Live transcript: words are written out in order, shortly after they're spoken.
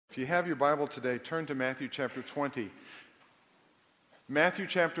If you have your Bible today, turn to Matthew chapter 20. Matthew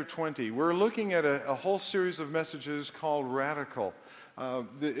chapter 20. We're looking at a whole series of messages called Radical.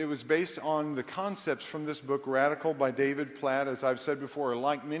 It was based on the concepts from this book, Radical, by David Platt. As I've said before, I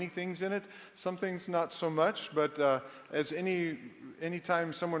like many things in it. Some things not so much, but as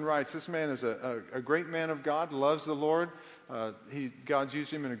anytime someone writes, this man is a great man of God, loves the Lord. God's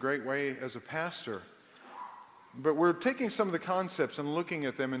used him in a great way as a pastor. But we're taking some of the concepts and looking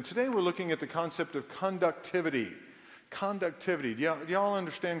at them, and today we're looking at the concept of conductivity. Conductivity. Do y'all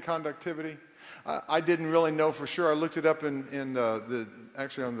understand conductivity? I didn't really know for sure. I looked it up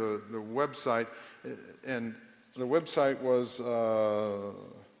actually on the website, and the website was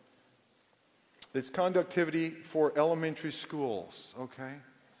it's conductivity for elementary schools. Okay,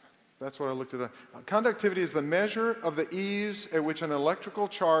 that's what I looked it up. Conductivity is the measure of the ease at which an electrical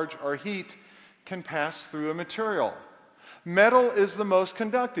charge or heat can pass through a material. Metal is the most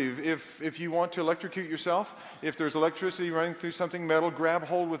conductive. If you want to electrocute yourself, if there's electricity running through something metal, grab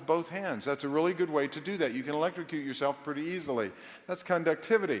hold with both hands. That's a really good way to do that. You can electrocute yourself pretty easily. That's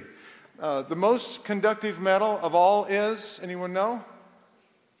conductivity. The most conductive metal of all is, anyone know?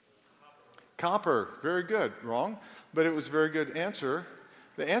 Copper. Very good. Wrong, but it was a very good answer.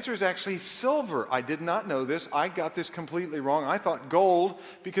 The answer is actually silver. I did not know this. I got this completely wrong. I thought gold,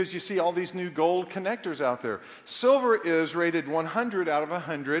 because you see all these new gold connectors out there. Silver is rated 100 out of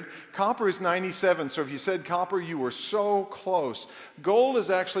 100. Copper is 97. So if you said copper, you were so close. Gold is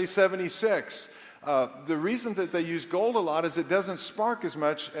actually 76. The reason that they use gold a lot is it doesn't spark as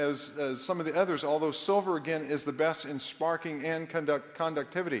much as some of the others, although silver, again, is the best in sparking and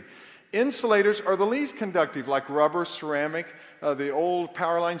conductivity. Insulators are the least conductive, like rubber, ceramic. The old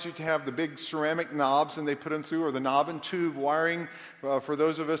power lines used to have the big ceramic knobs, and they put them through, or the knob and tube wiring. For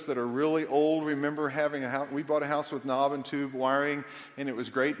those of us that are really old, remember having a house. We bought a house with knob and tube wiring, and it was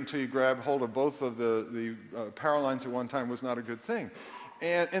great until you grab hold of both of the power lines at one time. Was not a good thing.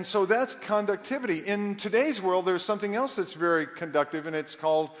 And so that's conductivity. In today's world, there's something else that's very conductive, and it's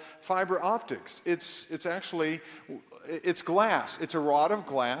called fiber optics. It's glass. It's a rod of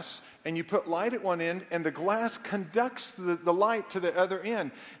glass, and you put light at one end, and the glass conducts the light to the other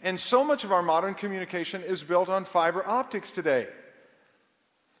end. And so much of our modern communication is built on fiber optics today.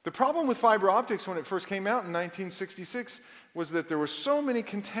 The problem with fiber optics when it first came out in 1966 was that there were so many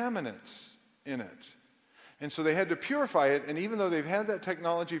contaminants in it. And so they had to purify it, and even though they've had that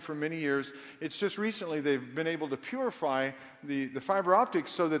technology for many years, it's just recently they've been able to purify the fiber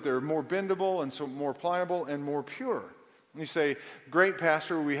optics so that they're more bendable and so more pliable and more pure. And you say, great,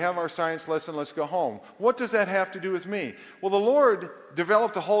 Pastor, we have our science lesson, let's go home. What does that have to do with me? Well, the Lord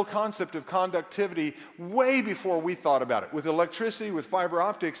developed the whole concept of conductivity way before we thought about it. With electricity, with fiber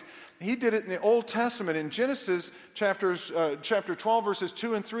optics, He did it in the Old Testament. In Genesis chapter 12, verses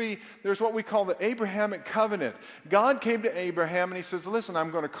 2 and 3, there's what we call the Abrahamic covenant. God came to Abraham and He says, listen,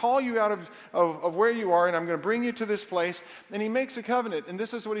 I'm going to call you out of where you are, and I'm going to bring you to this place. And He makes a covenant. And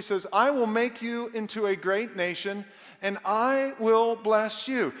this is what He says, I will make you into a great nation, and I will bless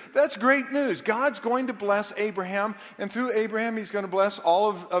you. That's great news. God's going to bless Abraham, and through Abraham, He's going to bless all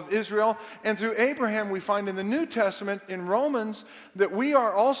of Israel. And through Abraham, we find in the New Testament, in Romans, that we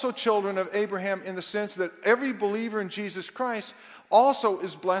are also children of Abraham in the sense that every believer in Jesus Christ also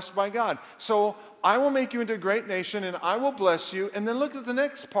is blessed by God. So I will make you into a great nation, and I will bless you. And then look at the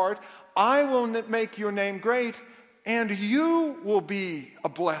next part. I will make your name great, and you will be a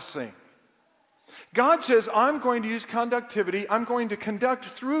blessing. God says, I'm going to use conductivity. I'm going to conduct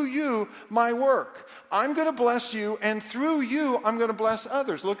through you my work. I'm going to bless you, and through you, I'm going to bless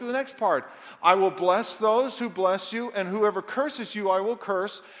others. Look at the next part. I will bless those who bless you, and whoever curses you, I will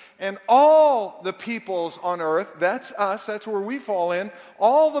curse. And all the peoples on earth, that's us, that's where we fall in,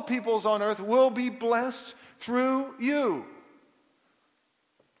 all the peoples on earth will be blessed through you.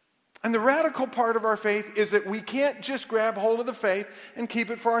 And the radical part of our faith is that we can't just grab hold of the faith and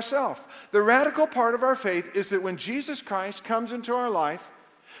keep it for ourselves. The radical part of our faith is that when Jesus Christ comes into our life,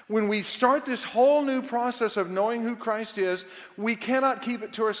 when we start this whole new process of knowing who Christ is, we cannot keep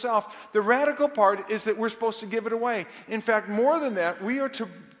it to ourselves. The radical part is that we're supposed to give it away. In fact, more than that,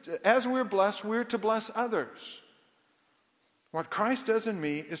 as we're blessed, we're to bless others. What Christ does in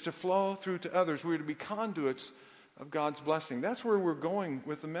me is to flow through to others. We're to be conduits of God's blessing. That's where we're going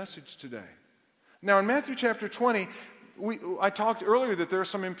with the message today. Now, in Matthew chapter 20, I talked earlier that there are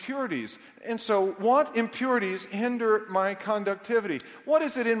some impurities. And so what impurities hinder my conductivity? What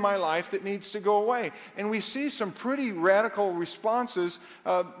is it in my life that needs to go away? And we see some pretty radical responses.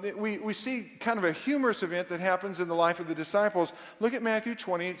 We see kind of a humorous event that happens in the life of the disciples. Look at Matthew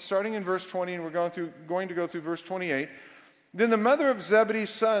 20, starting in verse 20, and we're going to go through verse 28. Then the mother of Zebedee's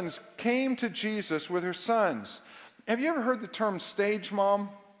sons came to Jesus with her sons. Have you ever heard the term stage mom?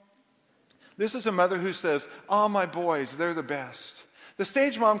 This is a mother who says, "Oh, my boys, they're the best." The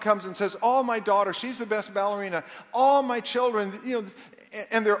stage mom comes and says, "Oh, my daughter, she's the best ballerina. All my children,"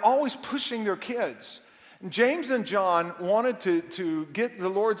 and they're always pushing their kids. James and John wanted to get the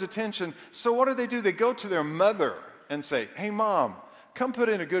Lord's attention, so what do? They go to their mother and say, "Hey, Mom, come put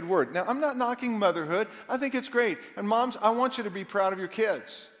in a good word." Now, I'm not knocking motherhood. I think it's great. And moms, I want you to be proud of your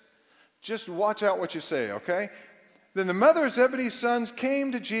kids. Just watch out what you say, okay? Then the mother of Zebedee's sons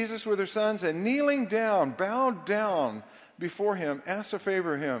came to Jesus with her sons, and kneeling down, bowed down before him, asked a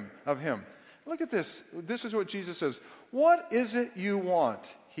favor of him. Look at this. This is what Jesus says. "What is it you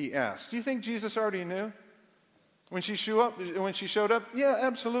want?" he asked. Do you think Jesus already knew when she showed up? Yeah,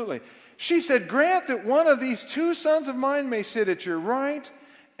 absolutely. She said, "Grant that one of these two sons of mine may sit at your right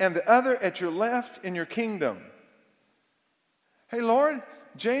and the other at your left in your kingdom." Hey, Lord,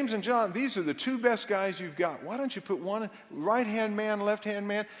 James and John, these are the two best guys you've got. Why don't you put one right-hand man, left-hand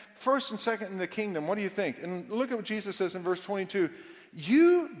man, first and second in the kingdom? What do you think? And look at what Jesus says in verse 22.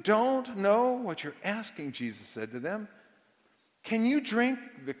 "You don't know what you're asking," Jesus said to them. "Can you drink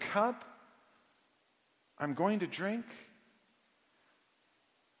the cup I'm going to drink?"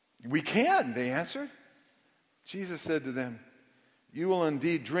 "We can," they answered. Jesus said to them, "You will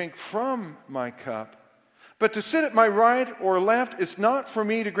indeed drink from my cup, but to sit at my right or left is not for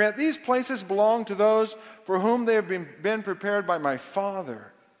me to grant. These places belong to those for whom they have been prepared by my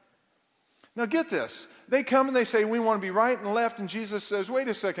Father." Now get this. They come and they say, "We want to be right and left," and Jesus says, "Wait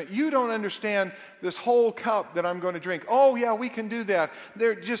a second, you don't understand this whole cup that I'm going to drink." "Oh, yeah, we can do that."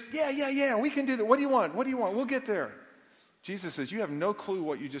 They're just, yeah, we can do that. What do you want? What do you want? We'll get there. Jesus says, "You have no clue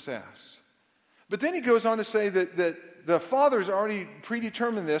what you just asked." But then he goes on to say that the Father's already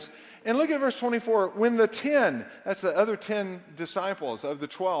predetermined this. And look at verse 24. When the 10, that's the other 10 disciples of the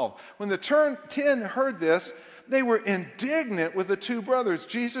 12, when the 10 heard this, they were indignant with the two brothers.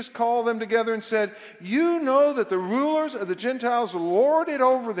 Jesus called them together and said, "You know that the rulers of the Gentiles lord it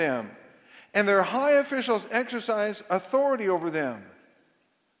over them, and their high officials exercise authority over them.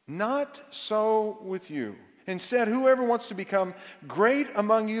 Not so with you. Instead, whoever wants to become great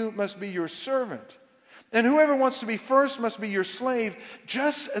among you must be your servant. And whoever wants to be first must be your slave,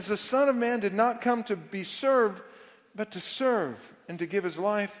 just as the Son of Man did not come to be served, but to serve and to give his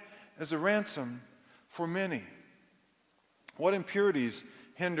life as a ransom for many." What impurities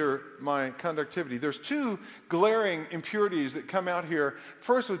hinder my conductivity? There's two glaring impurities that come out here,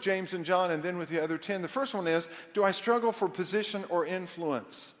 first with James and John and then with the other 10. The first one is, do I struggle for position or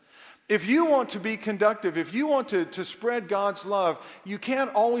influence? If you want to be conductive, if you want to spread God's love, you can't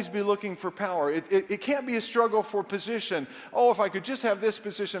always be looking for power. It can't be a struggle for position. "Oh, if I could just have this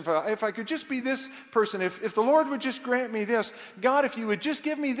position, if I could just be this person, if the Lord would just grant me this. God, if you would just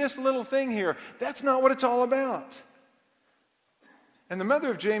give me this little thing here." That's not what it's all about. And the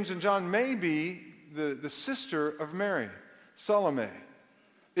mother of James and John may be the sister of Mary, Salome.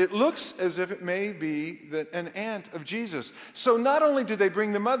 It looks as if it may be an aunt of Jesus. So not only do they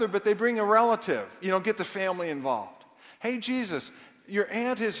bring the mother, but they bring a relative. Get the family involved. "Hey, Jesus, your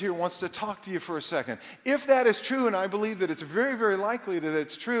aunt is here, wants to talk to you for a second." If that is true, and I believe that it's very, very likely that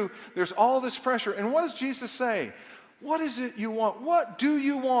it's true, there's all this pressure. And what does Jesus say? "What is it you want? What do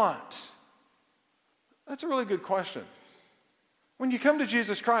you want?" That's a really good question. When you come to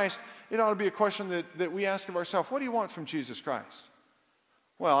Jesus Christ, it ought to be a question that we ask of ourselves. What do you want from Jesus Christ?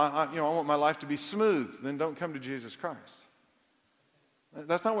 "Well, I want my life to be smooth." Then don't come to Jesus Christ.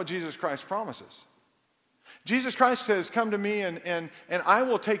 That's not what Jesus Christ promises. Jesus Christ says, "Come to me and I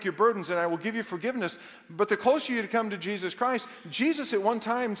will take your burdens and I will give you forgiveness." But the closer you come to Jesus Christ, Jesus at one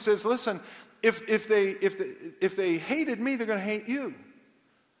time says, "Listen, if they hated me, they're going to hate you.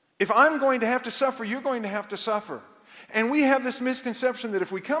 If I'm going to have to suffer, you're going to have to suffer." And we have this misconception that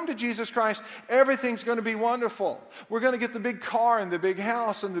if we come to Jesus Christ, everything's going to be wonderful. We're going to get the big car and the big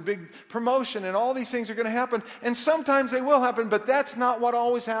house and the big promotion, and all these things are going to happen. And sometimes they will happen, but that's not what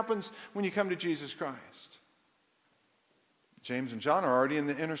always happens when you come to Jesus Christ. James and John are already in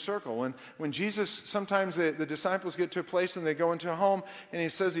the inner circle. When Jesus, sometimes the disciples get to a place and they go into a home, and he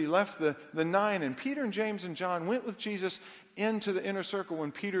says he left the 9, and Peter and James and John went with Jesus into the inner circle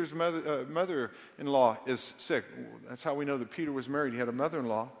when Peter's mother-in-law is sick. That's how we know that Peter was married. He had a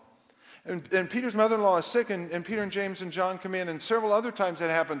mother-in-law. And Peter's mother-in-law is sick, and Peter and James and John come in, and several other times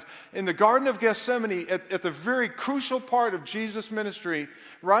that happens. In the Garden of Gethsemane, at the very crucial part of Jesus' ministry,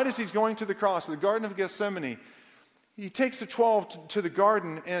 right as he's going to the cross, the Garden of Gethsemane, he takes the 12 to the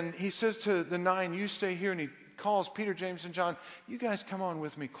garden, and he says to the 9, "You stay here," and he calls Peter, James, and John, you guys come on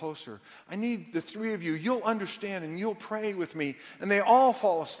with me closer. I need the three of you. You'll understand and you'll pray with me. And they all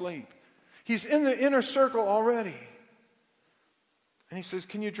fall asleep. He's in the inner circle already. And he says,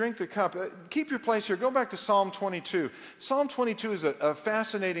 can you drink the cup? Keep your place here. Go back to Psalm 22. Psalm 22 is a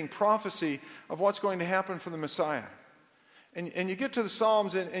fascinating prophecy of what's going to happen for the Messiah. And you get to the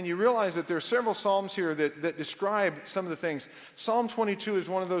Psalms and you realize that there are several Psalms here that describe some of the things. Psalm 22 is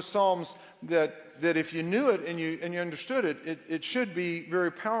one of those Psalms that if you knew it and you understood it, it should be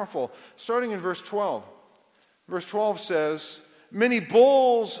very powerful. Starting in verse 12. Verse 12 says, many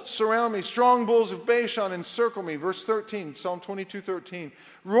bulls surround me, strong bulls of Bashan encircle me. Verse 13, Psalm 22:13.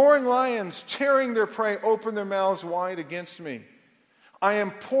 Roaring lions, tearing their prey, open their mouths wide against me. I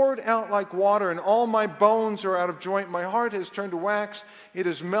am poured out like water, and all my bones are out of joint. My heart has turned to wax. It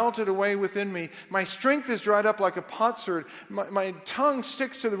has melted away within me. My strength is dried up like a potsherd. My tongue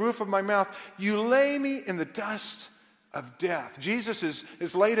sticks to the roof of my mouth. You lay me in the dust of death. Jesus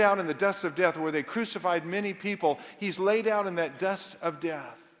is laid out in the dust of death where they crucified many people. He's laid out in that dust of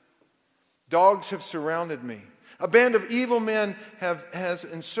death. Dogs have surrounded me. A band of evil men has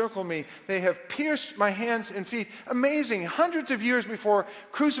encircled me. They have pierced my hands and feet. Amazing. Hundreds of years before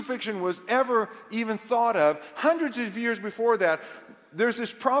crucifixion was ever even thought of, hundreds of years before that, there's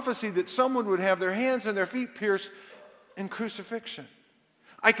this prophecy that someone would have their hands and their feet pierced in crucifixion.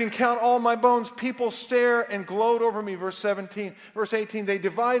 I can count all my bones. People stare and gloat over me. Verse 17. Verse 18. They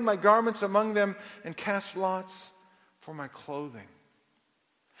divide my garments among them and cast lots for my clothing.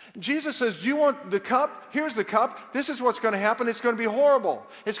 Jesus says, do you want the cup? Here's the cup. This is what's going to happen. It's going to be horrible.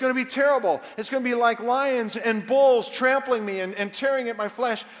 It's going to be terrible. It's going to be like lions and bulls trampling me and tearing at my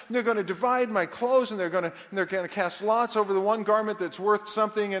flesh. And they're going to divide my clothes and they're going to cast lots over the one garment that's worth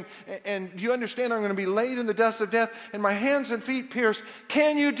something. And you understand I'm going to be laid in the dust of death and my hands and feet pierced.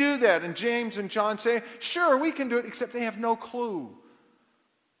 Can you do that? And James and John say, sure, we can do it, except they have no clue.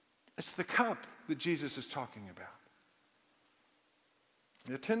 It's the cup that Jesus is talking about.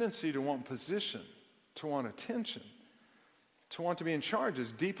 The tendency to want position, to want attention, to want to be in charge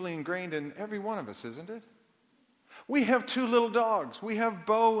is deeply ingrained in every one of us, isn't it? We have two little dogs. We have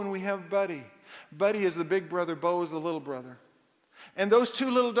Bo and we have Buddy. Buddy is the big brother, Bo is the little brother. And those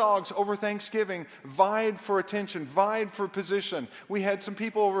two little dogs over Thanksgiving vied for attention, vied for position. We had some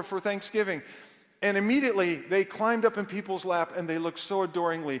people over for Thanksgiving, and immediately they climbed up in people's lap and they looked so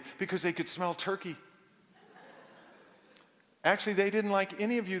adoringly because they could smell turkey. Actually, they didn't like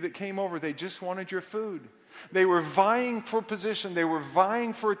any of you that came over. They just wanted your food. They were vying for position. They were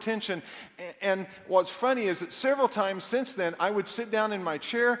vying for attention. And what's funny is that several times since then, I would sit down in my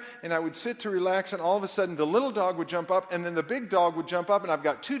chair and I would sit to relax, and all of a sudden the little dog would jump up and then the big dog would jump up, and I've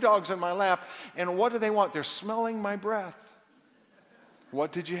got two dogs in my lap. And what do they want? They're smelling my breath.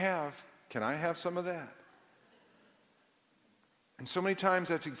 What did you have? Can I have some of that? And so many times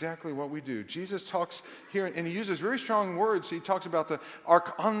that's exactly what we do. Jesus talks here, and he uses very strong words. He talks about the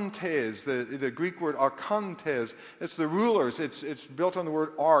archontes, the Greek word archontes. It's the rulers. It's built on the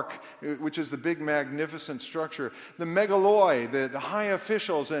word arch, which is the big, magnificent structure. The megaloi, the high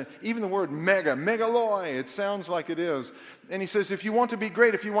officials, and even the word megaloi, it sounds like it is. And he says, if you want to be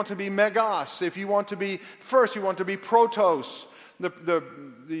great, if you want to be megas, if you want to be first, you want to be protos,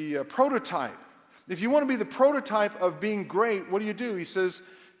 the prototype. If you want to be the prototype of being great, what do? He says,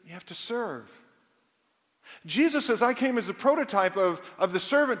 you have to serve. Jesus says, I came as the prototype of the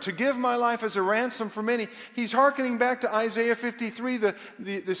servant to give my life as a ransom for many. He's hearkening back to Isaiah 53,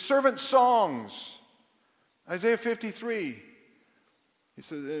 the servant songs. Isaiah 53. He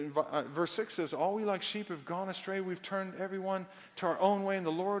says, verse 6 says, all we like sheep have gone astray. We've turned everyone to our own way, and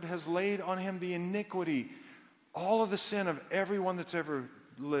the Lord has laid on him the iniquity, all of the sin of everyone that's ever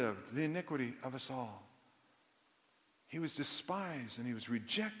lived, the iniquity of us all. He was despised and he was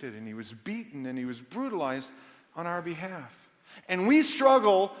rejected and he was beaten and he was brutalized on our behalf. And we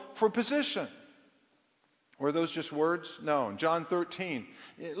struggle for position. Were those just words? No. In John 13,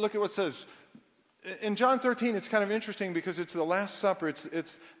 look at what it says. In John 13, it's kind of interesting because it's the Last Supper.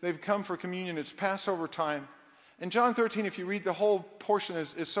 They've come for communion. It's Passover time. In John 13, if you read the whole portion,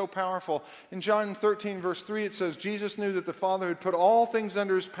 is so powerful. In John 13, verse 3, it says, Jesus knew that the Father had put all things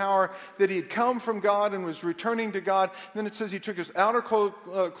under his power, that he had come from God and was returning to God. And then it says he took his outer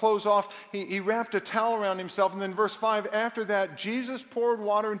clothes off. He wrapped a towel around himself. And then verse 5, after that, Jesus poured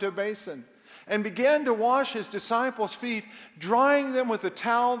water into a basin and began to wash his disciples' feet, drying them with the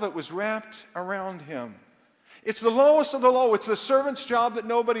towel that was wrapped around him. It's the lowest of the low. It's the servant's job that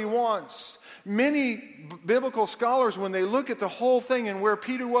nobody wants. Many biblical scholars, when they look at the whole thing and where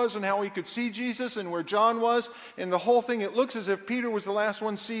Peter was and how he could see Jesus and where John was and the whole thing, it looks as if Peter was the last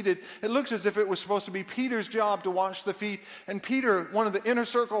one seated. It looks as if it was supposed to be Peter's job to wash the feet. And Peter, one of the inner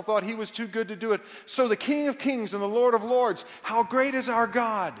circle, thought he was too good to do it. So the King of Kings and the Lord of Lords, how great is our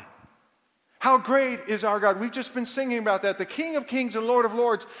God? How great is our God? We've just been singing about that. The King of Kings and Lord of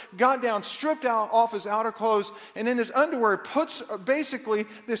Lords got down, stripped out off his outer clothes, and in his underwear puts basically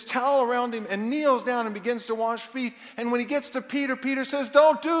this towel around him and kneels down and begins to wash feet. And when he gets to Peter, Peter says,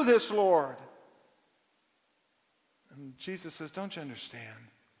 "Don't do this, Lord." And Jesus says, "Don't you understand?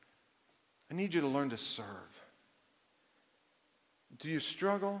 I need you to learn to serve." Do you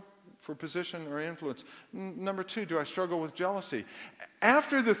struggle for position or influence? Number two, do I struggle with jealousy?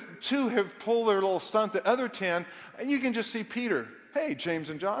 After the two have pulled their little stunt, the other 10, and you can just see Peter. "Hey, James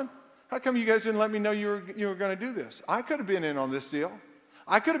and John, how come you guys didn't let me know you were going to do this? I could have been in on this deal.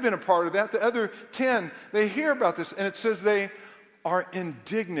 I could have been a part of that." The other 10, they hear about this, and it says they are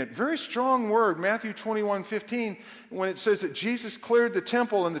indignant. Very strong word, Matthew 21:15, when it says that Jesus cleared the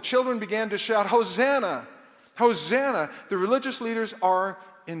temple and the children began to shout, "Hosanna! Hosanna!" The religious leaders are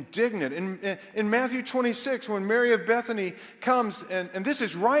indignant. In Matthew 26, when Mary of Bethany comes, and this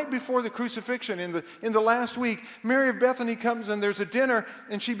is right before the crucifixion, in the last week, Mary of Bethany comes and there's a dinner,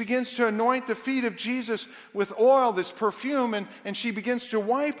 and she begins to anoint the feet of Jesus with oil, this perfume, and she begins to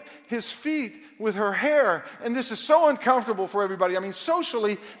wipe his feet with her hair. And this is so uncomfortable for everybody. I mean,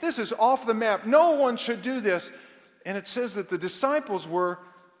 socially, this is off the map. No one should do this. And it says that the disciples were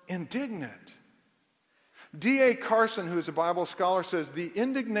indignant. D.A. Carson, who is a Bible scholar, says the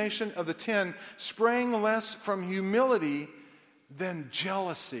indignation of the 10 sprang less from humility than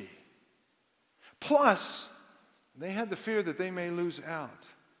jealousy. Plus, they had the fear that they may lose out.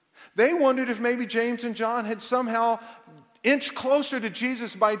 They wondered if maybe James and John had somehow inched closer to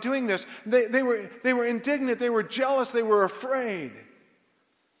Jesus by doing this. They were indignant, they were jealous, they were afraid.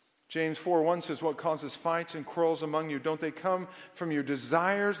 James 4:1 says, "What causes fights and quarrels among you? Don't they come from your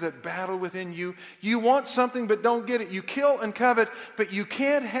desires that battle within you? You want something but don't get it. You kill and covet, but you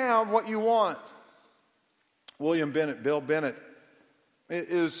can't have what you want." William Bennett, Bill Bennett,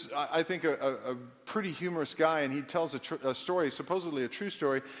 is, I think, a pretty humorous guy, and he tells a story, supposedly a true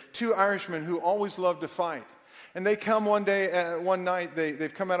story, two Irishmen who always loved to fight. And they come one night,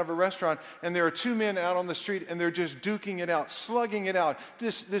 they've come out of a restaurant, and there are two men out on the street, and they're just duking it out, slugging it out,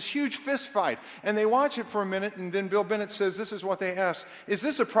 this huge fist fight. And they watch it for a minute, and then Bill Bennett says, this is what they ask: "Is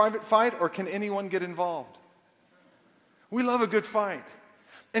this a private fight, or can anyone get involved?" We love a good fight.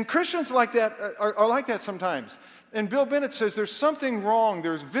 And Christians like that are like that sometimes. And Bill Bennett says there's something wrong,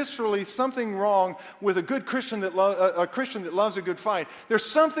 there's viscerally something wrong with a good Christian a Christian that loves a good fight. There's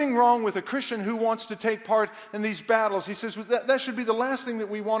something wrong with a Christian who wants to take part in these battles. He says that should be the last thing that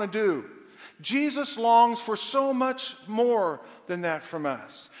we want to do. Jesus longs for so much more than that from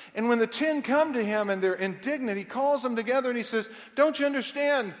us. And when the 10 come to him and they're indignant, he calls them together and he says, "Don't you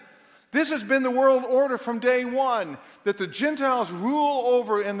understand? This has been the world order from day one, that the Gentiles rule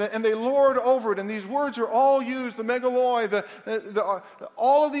over and they lord over it." And these words are all used, the megaloi,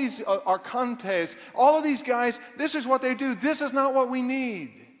 all of these archontes, all of these guys, this is what they do. This is not what we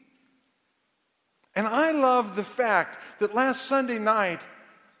need. And I love the fact that last Sunday night,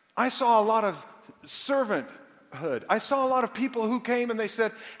 I saw a lot of servanthood. I saw a lot of people who came and they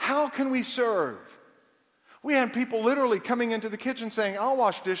said, "How can we serve?" We had people literally coming into the kitchen saying, "I'll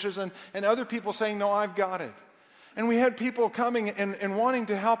wash dishes," and other people saying, "No, I've got it." And we had people coming and wanting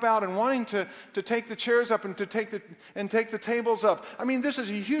to help out and wanting to take the chairs up and to take the tables up. I mean, this is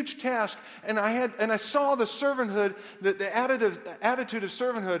a huge task. And I saw the servanthood, the attitude of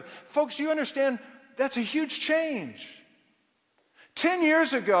servanthood. Folks, do you understand? That's a huge change. 10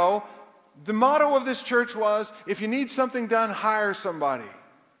 years ago, the motto of this church was, if you need something done, hire somebody.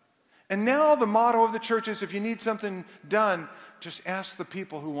 And now the motto of the church is, if you need something done, just ask the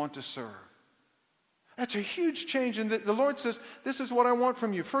people who want to serve. That's a huge change. And the Lord says, this is what I want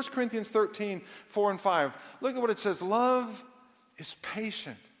from you. 1 Corinthians 13, 4 and 5. Look at what it says. Love is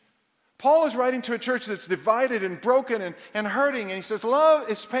patient. Paul is writing to a church that's divided and broken and hurting. And he says, love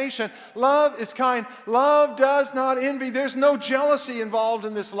is patient. Love is kind. Love does not envy. There's no jealousy involved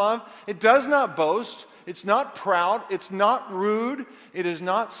in this love. It does not boast. It's not proud. It's not rude. It is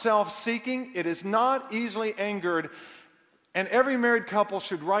not self-seeking. It is not easily angered. And every married couple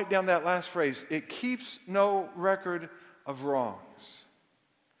should write down that last phrase. It keeps no record of wrongs.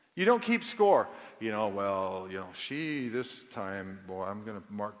 You don't keep score. She this time, boy, I'm going to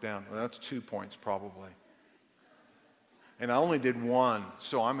mark down. Well, that's 2 points probably. And I only did 1,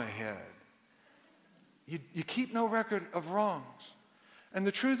 so I'm ahead. You keep no record of wrongs. And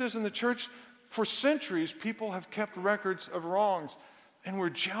the truth is, in the church, for centuries, people have kept records of wrongs, and we're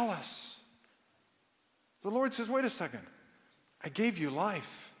jealous. The Lord says, wait a second. I gave you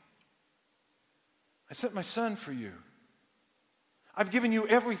life. I sent my son for you. I've given you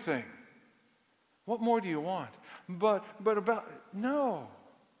everything. What more do you want? No.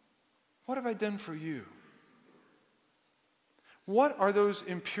 What have I done for you? What are those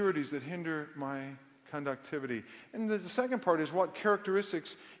impurities that hinder my conductivity? And the second part is, what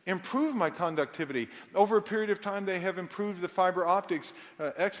characteristics improve my conductivity? Over a period of time, they have improved the fiber optics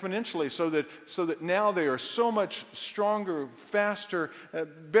exponentially so that now they are so much stronger, faster,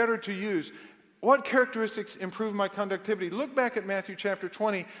 better to use. What characteristics improve my conductivity? Look back at Matthew chapter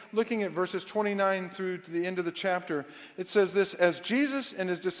 20, looking at verses 29 through to the end of the chapter. It says this: as Jesus and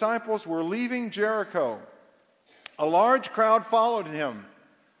his disciples were leaving Jericho, a large crowd followed him.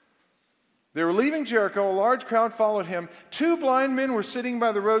 They were leaving Jericho, a large crowd followed him. 2 blind men were sitting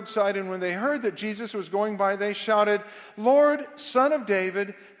by the roadside, and when they heard that Jesus was going by, they shouted, "Lord, Son of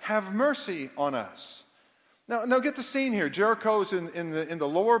David, have mercy on us." Now get the scene here. Jericho is in the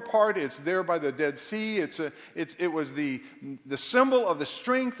lower part. It's there by the Dead Sea. It was the symbol of the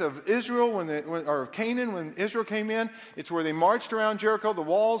strength of Israel or Canaan when Israel came in. It's where they marched around Jericho. The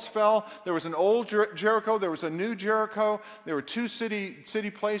walls fell. There was an old Jericho. There was a new Jericho. There were 2 city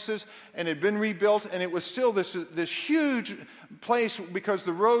places, and it had been rebuilt. And it was still this huge place because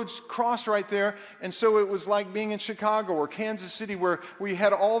the roads crossed right there. And so it was like being in Chicago or Kansas City, where you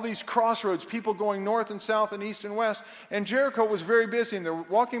had all these crossroads, people going north and south and east and west. And Jericho was very busy, and they're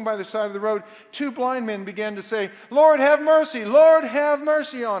walking by the side of the road. 2 blind men began to say, "Lord, have mercy. Lord, have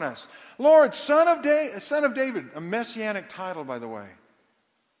mercy on us. Lord, Son of David," a messianic title, by the way.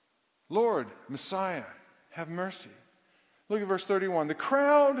 Lord, Messiah, have mercy. Look at verse 31. The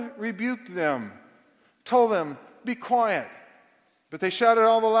crowd rebuked them, told them, "Be quiet." But they shouted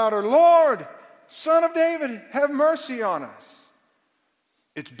all the louder, "Lord, Son of David, have mercy on us."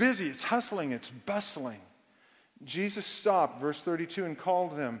 It's busy, it's hustling, it's bustling. Jesus stopped, verse 32, and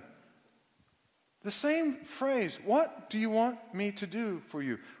called them. The same phrase, "What do you want me to do for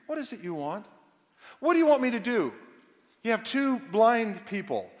you?" What is it you want? What do you want me to do? You have 2 blind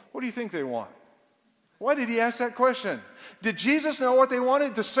people. What do you think they want? Why did he ask that question? Did Jesus know what they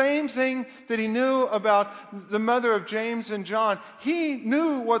wanted? The same thing that he knew about the mother of James and John. He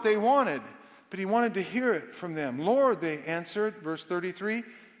knew what they wanted, but he wanted to hear it from them. "Lord," they answered, verse 33,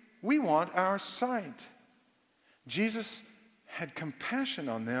 "we want our sight." Jesus had compassion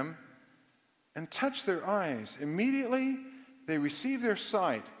on them and touched their eyes. Immediately, they received their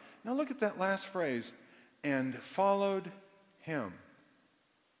sight. Now look at that last phrase, "and followed him."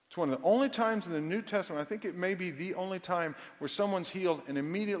 It's one of the only times in the New Testament, I think it may be the only time, where someone's healed and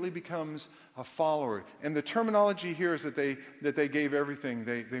immediately becomes a follower. And the terminology here is that they gave everything.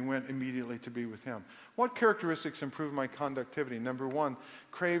 They went immediately to be with him. What characteristics improve my conductivity? Number 1,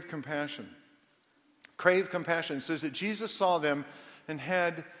 crave compassion. Crave compassion. It says that Jesus saw them and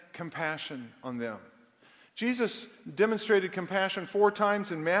had compassion on them. Jesus demonstrated compassion 4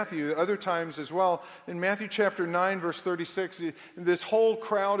 times in Matthew, other times as well. In Matthew chapter 9, verse 36, this whole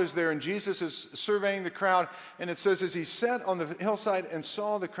crowd is there, and Jesus is surveying the crowd, and it says, as he sat on the hillside and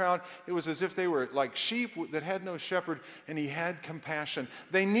saw the crowd, it was as if they were like sheep that had no shepherd, and he had compassion.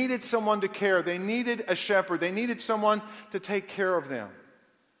 They needed someone to care. They needed a shepherd. They needed someone to take care of them.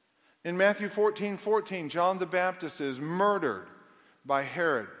 In Matthew 14:14, John the Baptist is murdered by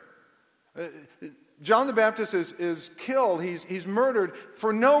Herod. John the Baptist is killed. He's murdered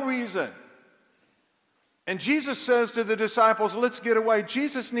for no reason. And Jesus says to the disciples, "Let's get away."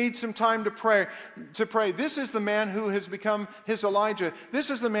 Jesus needs some time to pray. This is the man who has become his Elijah. This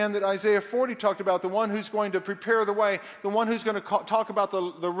is the man that Isaiah 40 talked about, the one who's going to prepare the way, the one who's going to talk about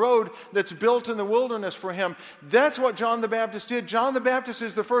the road that's built in the wilderness for him. That's what John the Baptist did. John the Baptist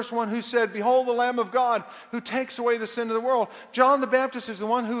is the first one who said, "Behold the Lamb of God who takes away the sin of the world." John the Baptist is the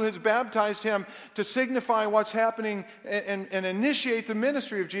one who has baptized him to signify what's happening and initiate the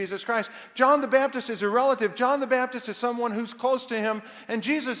ministry of Jesus Christ. John the Baptist is a relative. John the Baptist is someone who's close to him, and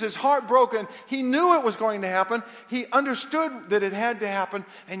Jesus is heartbroken. He knew it was going to happen. He understood that it had to happen,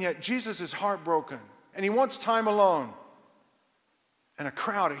 and yet Jesus is heartbroken, and he wants time alone. And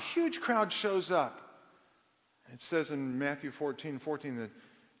a huge crowd shows up. It says in Matthew 14:14 that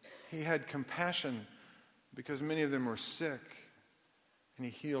he had compassion because many of them were sick, and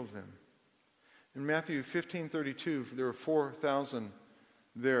he healed them. In Matthew 15:32, there were 4,000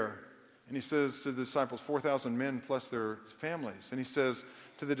 there. And he says to the disciples, 4,000 men plus their families. And he says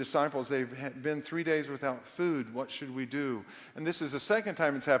to the disciples, they've been 3 days without food. What should we do? And this is the second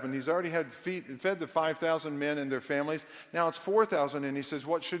time it's happened. He's already had fed the 5,000 men and their families. Now it's 4,000. And he says,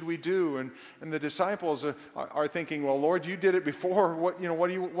 what should we do? And the disciples are thinking, well, Lord, you did it before. What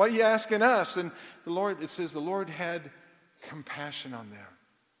are you asking us? And it says the Lord had compassion on them.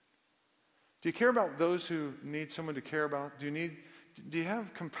 Do you care about those who need someone to care about? Do you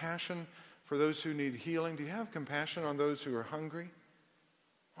have compassion for those who need healing? Do you have compassion on those who are hungry?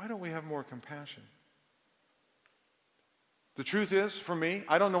 Why don't we have more compassion? The truth is, for me,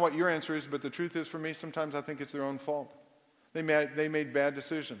 I don't know what your answer is, but the truth is for me, sometimes I think it's their own fault. They made bad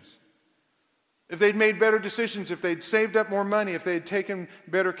decisions. If they'd made better decisions, if they'd saved up more money, if they'd taken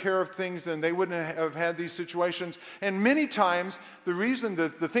better care of things, then they wouldn't have had these situations. And many times, the reason, the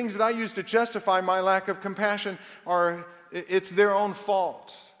things that I use to justify my lack of compassion it's their own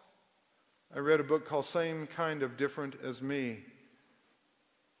fault. I read a book called Same Kind of Different as Me.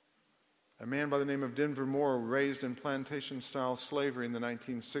 A man by the name of Denver Moore, raised in plantation-style slavery in the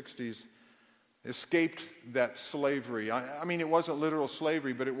 1960s, escaped that slavery. I mean, it wasn't literal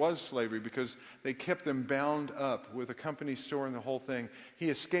slavery, but it was slavery because they kept them bound up with a company store and the whole thing. He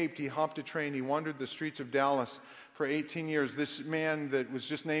escaped. He hopped a train. He wandered the streets of Dallas for 18 years. This man that was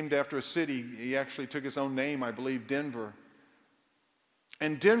just named after a city, he actually took his own name, I believe, Denver.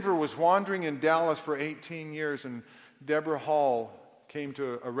 And Denver was wandering in Dallas for 18 years, and Deborah Hall came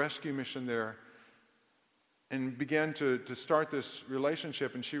to a rescue mission there and began to start this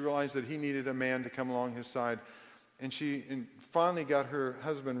relationship, and she realized that he needed a man to come along his side. And she finally got her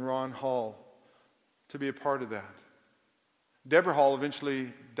husband, Ron Hall, to be a part of that. Deborah Hall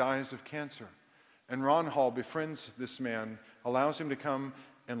eventually dies of cancer, and Ron Hall befriends this man, allows him to come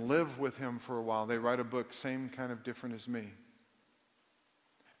and live with him for a while. They write a book, Same Kind of Different as Me.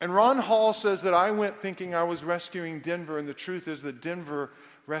 And Ron Hall says that I went thinking I was rescuing Denver, and the truth is that Denver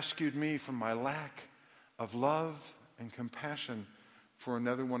rescued me from my lack of love and compassion for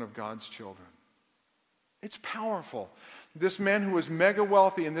another one of God's children. It's powerful. This man who was mega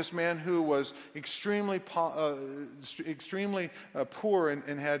wealthy and this man who was extremely poor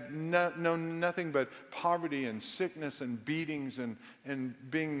and had known nothing but poverty and sickness and beatings and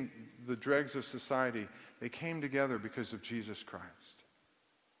being the dregs of society, they came together because of Jesus Christ.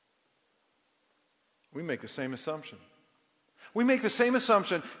 We make the same assumption. We make the same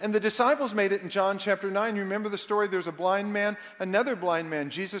assumption, and the disciples made it in John chapter 9. You remember the story? There's a blind man, another blind man.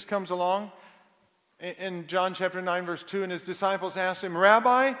 Jesus comes along in John chapter 9, verse 2, and his disciples asked him,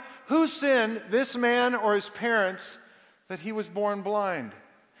 Rabbi, who sinned, this man or his parents, that he was born blind?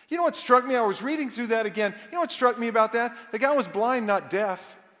 You know what struck me? I was reading through that again. You know what struck me about that? The guy was blind, not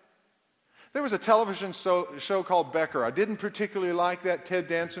deaf. There was a television show called Becker. I didn't particularly like that. Ted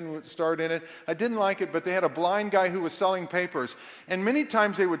Danson starred in it. I didn't like it, but they had a blind guy who was selling papers. And many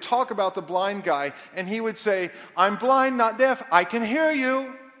times they would talk about the blind guy, and he would say, I'm blind, not deaf. I can hear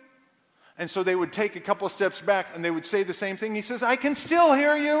you. And so they would take a couple of steps back, and they would say the same thing. He says, I can still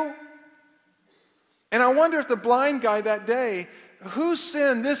hear you. And I wonder if the blind guy that day, who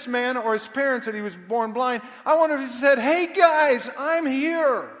sinned, this man or his parents, that he was born blind? I wonder if he said, hey guys, I'm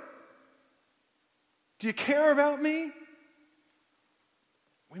here. Do you care about me?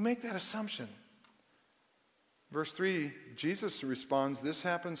 We make that assumption. Verse 3, Jesus responds, this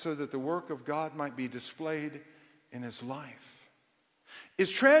happened so that the work of God might be displayed in his life. Is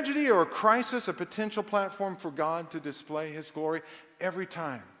tragedy or a crisis a potential platform for God to display his glory? Every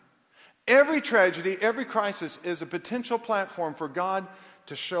time. Every tragedy, every crisis is a potential platform for God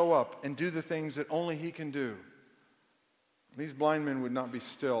to show up and do the things that only he can do. These blind men would not be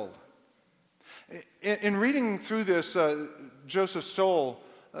stilled. In reading through this, Joseph Stoll,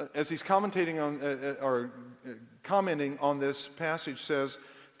 as he's commenting on this passage, says,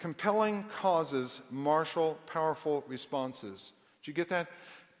 compelling causes marshal powerful responses. Did you get that?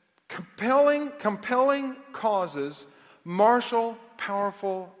 Compelling causes marshal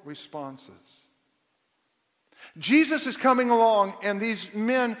powerful responses. Jesus is coming along, and these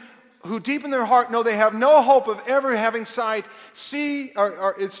men who deep in their heart know they have no hope of ever having sight, see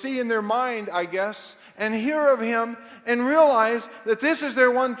in their mind, I guess, and hear of him and realize that this is their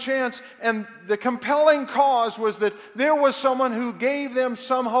one chance. And the compelling cause was that there was someone who gave them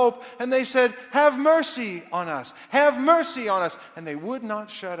some hope, and they said, have mercy on us, have mercy on us. And they would not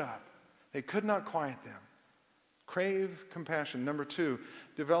shut up. They could not quiet them. Crave compassion. Number 2,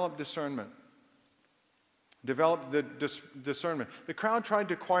 develop discernment. Develop the discernment. The crowd tried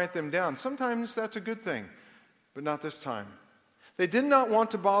to quiet them down. Sometimes that's a good thing, but not this time. They did not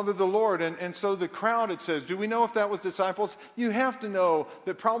want to bother the Lord. And so the crowd, it says, do we know if that was disciples? You have to know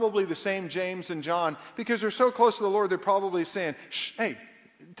that probably the same James and John, because they're so close to the Lord, they're probably saying, shh, hey,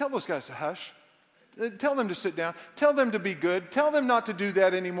 tell those guys to hush. Tell them to sit down. Tell them to be good. Tell them not to do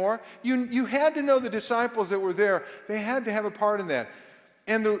that anymore. You had to know the disciples that were there. They had to have a part in that.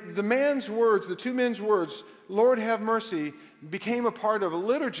 And the man's words, the two men's words, Lord have mercy, became a part of a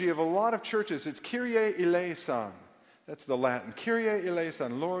liturgy of a lot of churches. It's Kyrie eleison. That's the Latin. Kyrie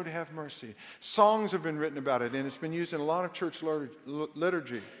eleison, Lord have mercy. Songs have been written about it, and it's been used in a lot of church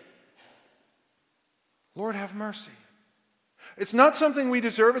liturgy. Lord have mercy. It's not something we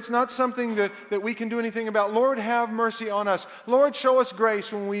deserve. It's not something that we can do anything about. Lord, have mercy on us. Lord, show us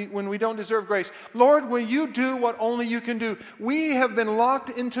grace when we don't deserve grace. Lord, will you do what only you can do? We have been locked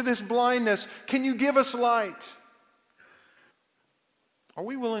into this blindness. Can you give us light? Are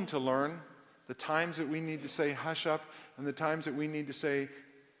we willing to learn the times that we need to say hush up and the times that we need to say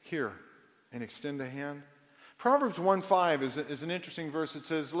here and extend a hand? Proverbs 1:5 is an interesting verse. It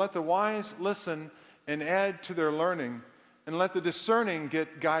says, let the wise listen and add to their learning, and let the discerning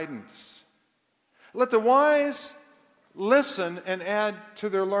get guidance. Let the wise listen and add to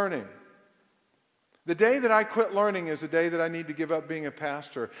their learning. The day that I quit learning is the day that I need to give up being a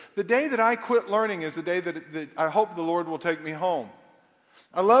pastor. The day that I quit learning is the day that I hope the Lord will take me home.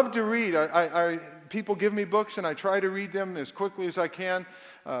 I love to read. People give me books, and I try to read them as quickly as I can.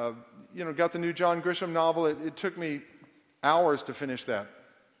 Got the new John Grisham novel. It took me hours to finish that.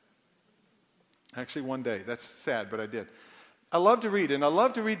 Actually, one day. That's sad, but I did. I love to read, and I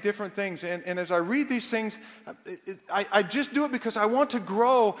love to read different things. And as I read these things, I just do it because I want to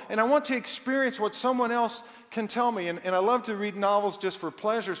grow, and I want to experience what someone else can tell me. And I love to read novels just for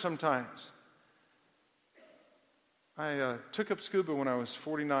pleasure sometimes. I took up scuba when I was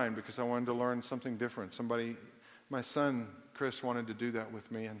 49 because I wanted to learn something different. My son, Chris, wanted to do that with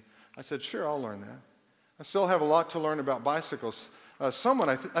me, and I said, sure, I'll learn that. I still have a lot to learn about bicycles. Someone,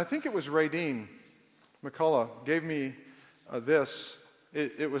 I think it was Radine McCullough, gave me this.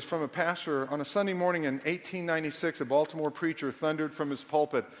 It was from a pastor on a Sunday morning in 1896. A Baltimore preacher thundered from his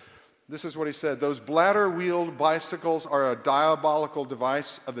pulpit. This is what he said: those bladder-wheeled bicycles are a diabolical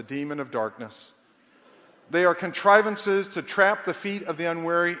device of the demon of darkness. They are contrivances to trap the feet of the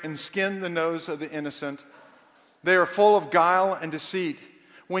unwary and skin the nose of the innocent. They are full of guile and deceit.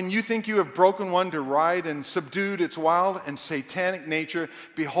 When you think you have broken one to ride and subdued its wild and satanic nature,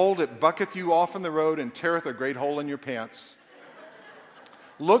 behold, it bucketh you off in the road and teareth a great hole in your pants.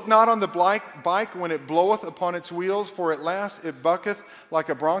 Look not on the bike when it bloweth upon its wheels, for at last it bucketh like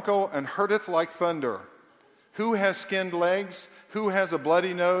a bronco and hurteth like thunder. Who has skinned legs? Who has a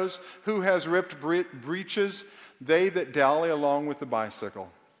bloody nose? Who has ripped breeches? They that dally along with the bicycle.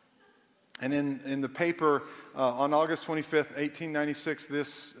 And in the paper on August 25th, 1896,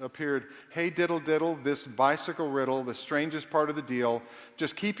 this appeared: hey, diddle diddle, this bicycle riddle, the strangest part of the deal.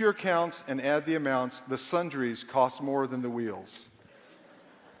 Just keep your accounts and add the amounts. The sundries cost more than the wheels.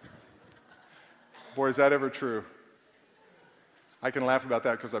 Boy, is that ever true. I can laugh about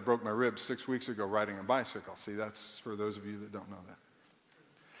that because I broke my ribs 6 weeks ago riding a bicycle. See, that's for those of you that don't know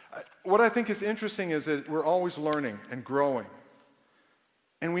that. What I think is interesting is that we're always learning and growing.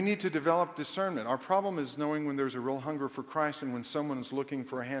 And we need to develop discernment. Our problem is knowing when there's a real hunger for Christ and when someone is looking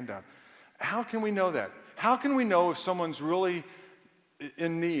for a handout. How can we know that? How can we know if someone's really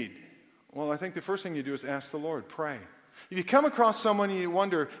in need? Well, I think the first thing you do is ask the Lord, pray. If you come across someone and you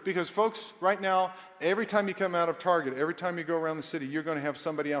wonder, because folks, right now, every time you come out of Target, every time you go around the city, you're going to have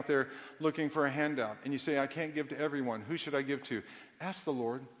somebody out there looking for a handout. And you say, I can't give to everyone. Who should I give to? Ask the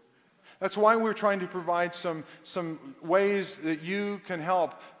Lord. That's why we're trying to provide some ways that you can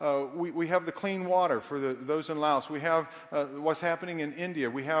help. We have the clean water for those in Laos. We have what's happening in India.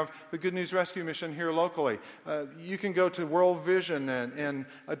 We have the Good News Rescue Mission here locally. You can go to World Vision and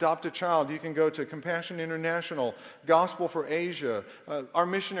adopt a child. You can go to Compassion International, Gospel for Asia. Our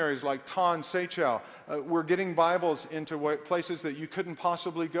missionaries like Tan Seichao, we're getting Bibles into places that you couldn't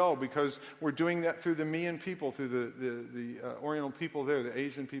possibly go because we're doing that through the Mian people, through the Oriental people there, the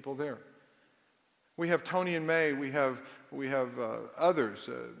Asian people there. We have Tony and May. We have others.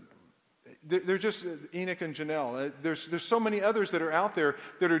 They're just Enoch and Janelle. There's so many others that are out there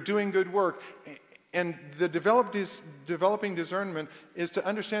that are doing good work. And the developing discernment is to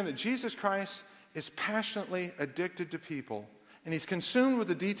understand that Jesus Christ is passionately addicted to people. And he's consumed with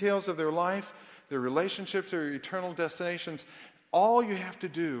the details of their life, their relationships, their eternal destinations. All you have to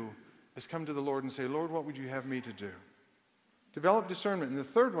do is come to the Lord and say, Lord, what would you have me to do? Develop discernment. And the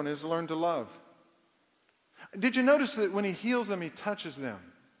third one is learn to love. Did you notice that when he heals them, he touches them?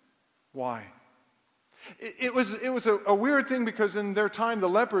 Why? It was a weird thing because in their time, the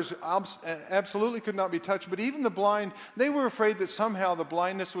lepers absolutely could not be touched. But even the blind, they were afraid that somehow the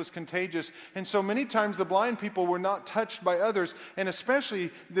blindness was contagious. And so many times the blind people were not touched by others. And especially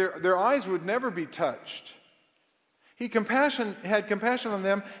their eyes would never be touched. He had compassion on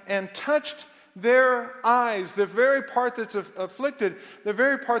them and touched their eyes, the very part that's afflicted, the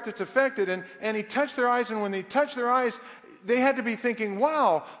very part that's affected. And he touched their eyes. And when he touched their eyes, they had to be thinking,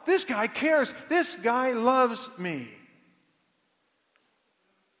 wow, this guy cares. This guy loves me.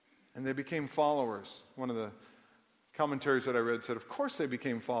 And they became followers. One of the commentaries that I read said, of course they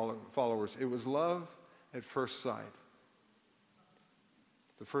became followers. It was love at first sight.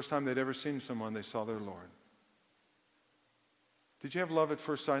 The first time they'd ever seen someone, they saw their Lord. Did you have love at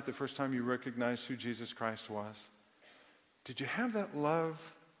first sight the first time you recognized who Jesus Christ was? Did you have that love?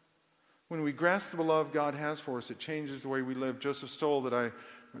 When we grasp the love God has for us, it changes the way we live. Joseph Stoll, that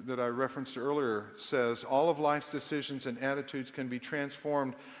I referenced earlier, says, all of life's decisions and attitudes can be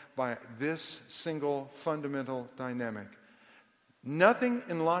transformed by this single fundamental dynamic. Nothing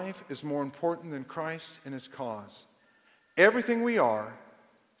in life is more important than Christ and His cause. Everything we are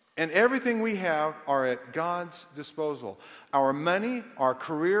and everything we have are at God's disposal. Our money, our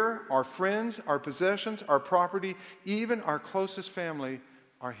career, our friends, our possessions, our property, even our closest family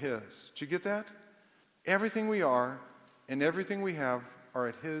are His. Did you get that? Everything we are and everything we have are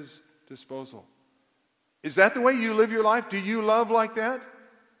at His disposal. Is that the way you live your life? Do you love like that?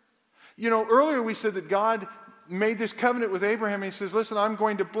 You know, earlier we said that God made this covenant with Abraham. He says, listen, I'm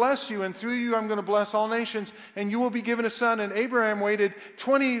going to bless you, and through you I'm going to bless all nations, and you will be given a son. And Abraham waited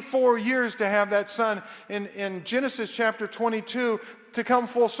 24 years to have that son. In Genesis chapter 22, to come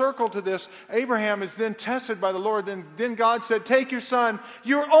full circle to this, Abraham is then tested by the Lord. And then God said, take your son,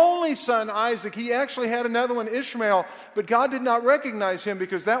 your only son, Isaac. He actually had another one, Ishmael, but God did not recognize him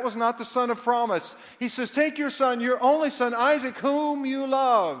because that was not the son of promise. He says, take your son, your only son, Isaac, whom you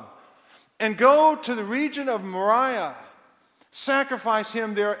love, and go to the region of Moriah. Sacrifice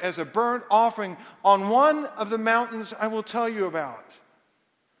him there as a burnt offering on one of the mountains I will tell you about.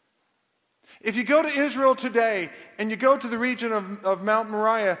 If you go to Israel today and you go to the region of Mount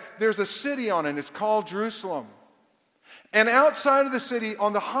Moriah, there's a city on it. It's called Jerusalem. And outside of the city,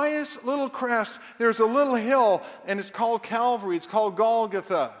 on the highest little crest, there's a little hill, and it's called Calvary. It's called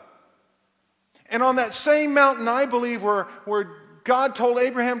Golgotha. And on that same mountain, I believe, where God told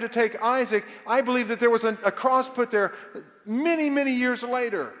Abraham to take Isaac, I believe that there was a cross put there many, many years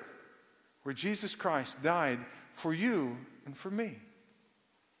later where Jesus Christ died for you and for me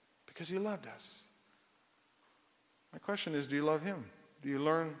because He loved us. My question is, do you love Him? Do you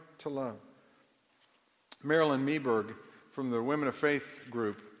learn to love? Marilyn Meeberg from the Women of Faith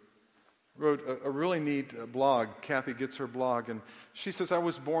group wrote a really neat blog. Kathy gets her blog, and she says, I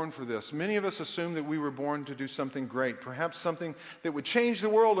was born for this. Many of us assume that we were born to do something great, perhaps something that would change the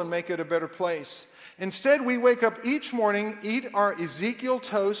world and make it a better place. Instead, we wake up each morning, eat our Ezekiel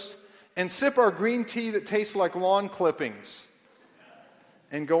toast, and sip our green tea that tastes like lawn clippings,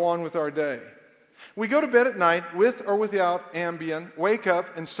 and go on with our day. We go to bed at night with or without Ambien, wake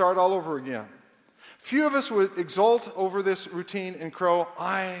up, and start all over again. Few of us would exult over this routine and crow,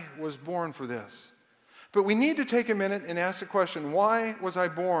 I was born for this. But we need to take a minute and ask the question, why was I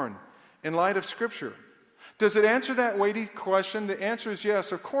born in light of Scripture? Does it answer that weighty question? The answer is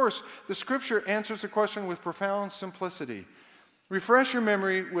yes. Of course, the Scripture answers the question with profound simplicity. Refresh your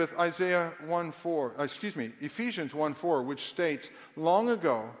memory with Ephesians 1:4, which states, long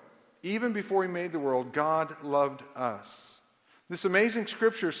ago, even before He made the world, God loved us. This amazing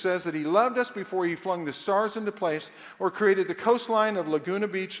scripture says that He loved us before He flung the stars into place or created the coastline of Laguna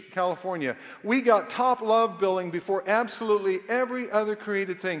Beach, California. We got top love billing before absolutely every other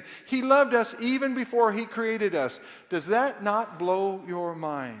created thing. He loved us even before He created us. Does that not blow your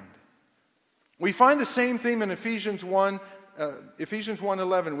mind? We find the same theme in Ephesians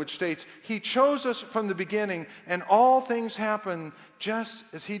 1:11, which states, He chose us from the beginning, and all things happen just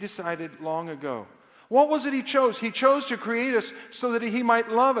as He decided long ago. What was it He chose? He chose to create us so that He might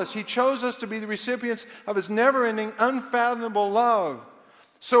love us. He chose us to be the recipients of His never-ending, unfathomable love.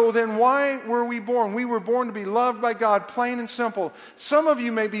 So then why were we born? We were born to be loved by God, plain and simple. Some of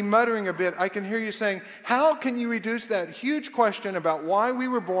you may be muttering a bit. I can hear you saying, how can you reduce that huge question about why we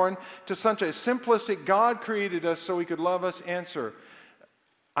were born to such a simplistic God created us so He could love us answer?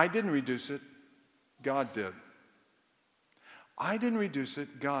 I didn't reduce it. God did. I didn't reduce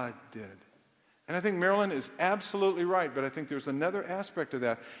it. God did. And I think Marilyn is absolutely right, but I think there's another aspect of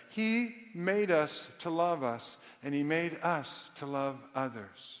that. He made us to love us, and He made us to love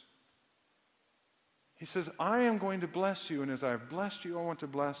others. He says, I am going to bless you, and as I have blessed you, I want to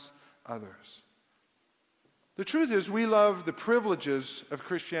bless others. The truth is, we love the privileges of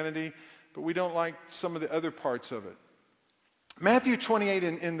Christianity, but we don't like some of the other parts of it. Matthew 28,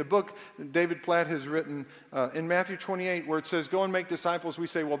 in the book that David Platt has written, in Matthew 28, where it says, go and make disciples, we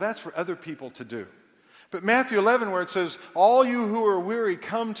say, well, that's for other people to do. But Matthew 11, where it says, all you who are weary,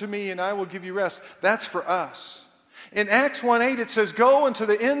 come to me and I will give you rest, that's for us. In Acts 1:8, it says, go into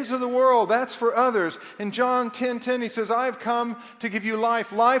the ends of the world, that's for others. In John 10:10, he says, I've come to give you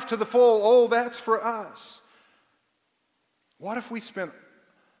life, life to the full, oh, that's for us. What if we spent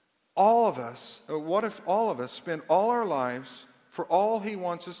what if all of us spend all our lives for all he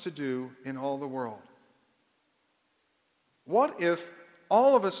wants us to do in all the world? What if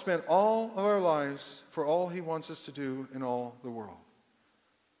all of us spent all of our lives for all he wants us to do in all the world?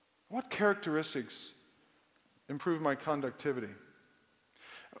 What characteristics improve my conductivity?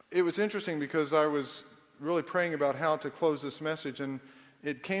 It was interesting because I was really praying about how to close this message, and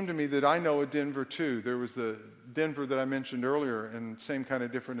it came to me that I know a Denver too. There was the Denver that I mentioned earlier, and same kind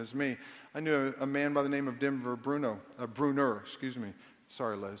of different as me. I knew a man by the name of Denver Brunner.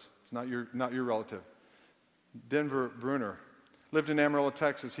 Sorry, Liz. It's not your relative. Denver Brunner lived in Amarillo,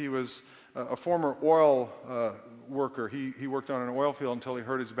 Texas. He was a former oil worker. He worked on an oil field until he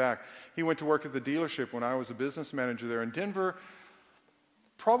hurt his back. He went to work at the dealership when I was a business manager there. And Denver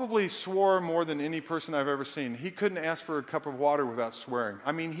probably swore more than any person I've ever seen. He couldn't ask for a cup of water without swearing.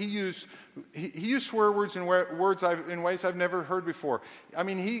 I mean, he used swear words in ways I've never heard before. I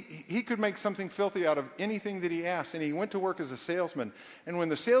mean, he could make something filthy out of anything that he asked, and he went to work as a salesman. And when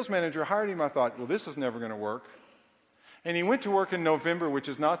the sales manager hired him, I thought, well, this is never going to work. And he went to work in November, which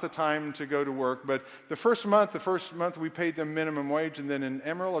is not the time to go to work, but the first month we paid them minimum wage, and then in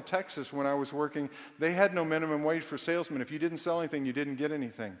Amarillo, Texas, when I was working, they had no minimum wage for salesmen. If you didn't sell anything, you didn't get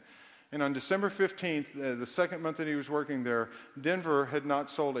anything. And on December 15th, the second month that he was working there, Denver had not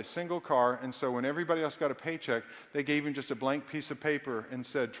sold a single car, and so when everybody else got a paycheck, they gave him just a blank piece of paper and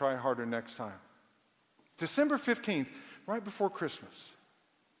said, try harder next time. December 15th, right before Christmas.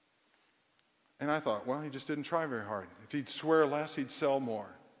 And I thought, well, he just didn't try very hard. If he'd swear less, he'd sell more.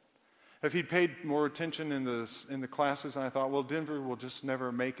 If he'd paid more attention in the classes, and I thought, well, Denver will just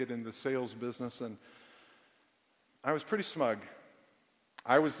never make it in the sales business. And I was pretty smug.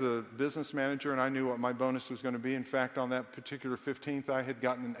 I was the business manager, and I knew what my bonus was going to be. In fact, on that particular 15th, I had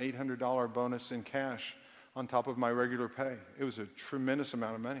gotten an $800 bonus in cash on top of my regular pay. It was a tremendous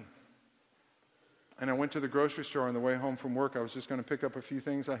amount of money. And I went to the grocery store on the way home from work. I was just going to pick up a few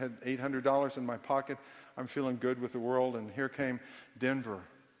things. I had $800 in my pocket. I'm feeling good with the world. And here came Denver.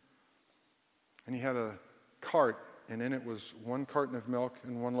 And he had a cart, and in it was 1 carton of milk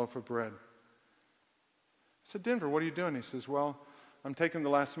and 1 loaf of bread. I said, Denver, what are you doing? He says, well, I'm taking the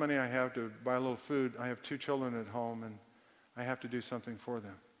last money I have to buy a little food. I have 2 children at home, and I have to do something for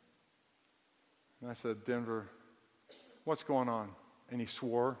them. And I said, Denver, what's going on? And he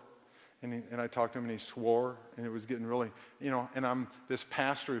swore. And I talked to him, and he swore, and it was getting really, and I'm this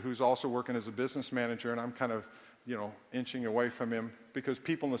pastor who's also working as a business manager, and I'm kind of, inching away from him because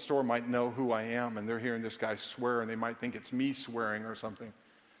people in the store might know who I am, and they're hearing this guy swear, and they might think it's me swearing or something.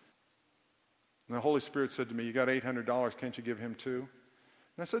 And the Holy Spirit said to me, you got $800, can't you give him 2? And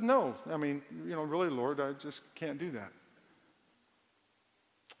I said, no, I mean, really, Lord, I just can't do that.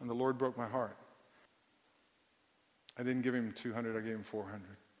 And the Lord broke my heart. I didn't give him 200, I gave him 400.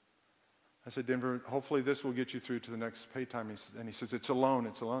 I said, Denver, hopefully this will get you through to the next pay time. And he says, it's a loan,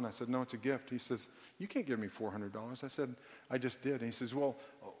 it's a loan. I said, no, it's a gift. He says, you can't give me $400. I said, I just did. And he says, well,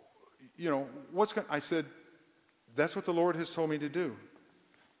 I said, that's what the Lord has told me to do.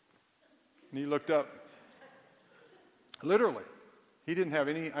 And he looked up. Literally. He didn't have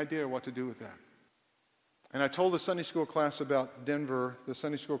any idea what to do with that. And I told the Sunday school class about Denver, the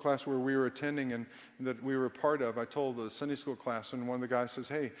Sunday school class where we were attending and that we were a part of. I told the Sunday school class, and one of the guys says,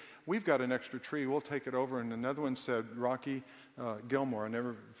 hey, we've got an extra tree. We'll take it over. And another one said, Rocky Gilmore, I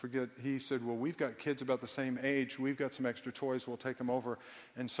never forget, he said, well, we've got kids about the same age. We've got some extra toys. We'll take them over.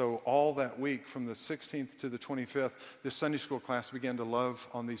 And so all that week, from the 16th to the 25th, this Sunday school class began to love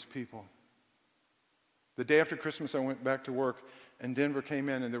on these people. The day after Christmas, I went back to work, and Denver came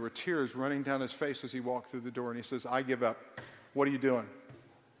in, and there were tears running down his face as he walked through the door, and he says, I give up. What are you doing?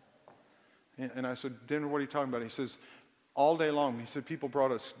 And I said, Denver, what are you talking about? He says, all day long, he said, people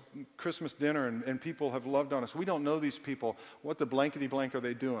brought us Christmas dinner, and people have loved on us. We don't know these people. What the blankety blank are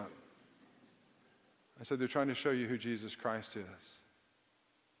they doing? I said, they're trying to show you who Jesus Christ is.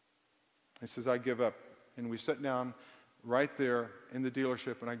 He says, I give up. And we sat down right there in the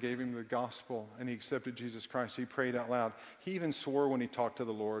dealership, and I gave him the gospel, and he accepted Jesus Christ. He prayed out loud. He even swore when he talked to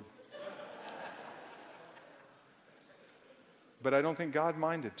the Lord. But I don't think God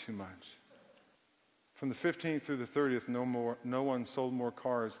minded too much. From the 15th through the 30th, no one sold more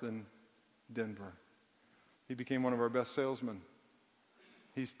cars than Denver. He became one of our best salesmen.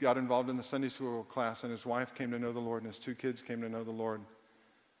 He got involved in the Sunday school class, and his wife came to know the Lord, and his 2 kids came to know the Lord.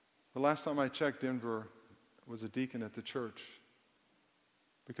 The last time I checked, Denver was a deacon at the church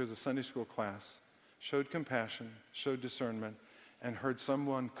because the Sunday school class showed compassion, showed discernment, and heard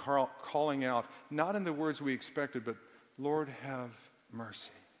someone calling out, not in the words we expected, but, Lord, have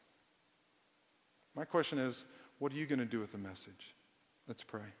mercy. My question is, what are you going to do with the message? Let's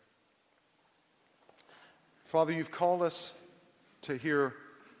pray. Father, you've called us to hear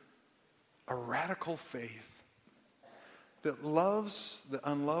a radical faith that loves the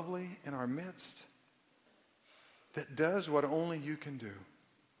unlovely in our midst, that does what only you can do.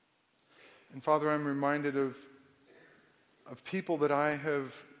 And Father, I'm reminded of people that I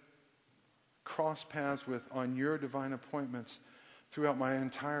have crossed paths with on your divine appointments throughout my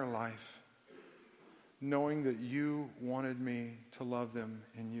entire life, knowing that you wanted me to love them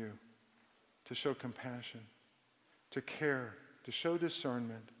in you, to show compassion, to care, to show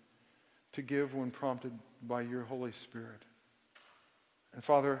discernment, to give when prompted by your Holy Spirit. And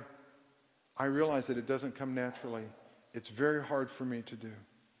Father, I realize that it doesn't come naturally. It's very hard for me to do.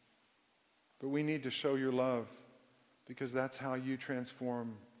 But we need to show your love because that's how you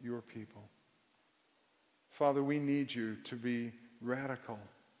transform your people. Father, we need you to be radical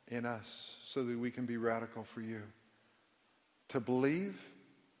in us so that we can be radical for you. To believe,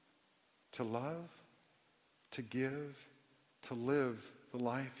 to love, to give, to live the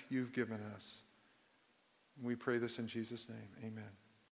life you've given us. We pray this in Jesus' name. Amen.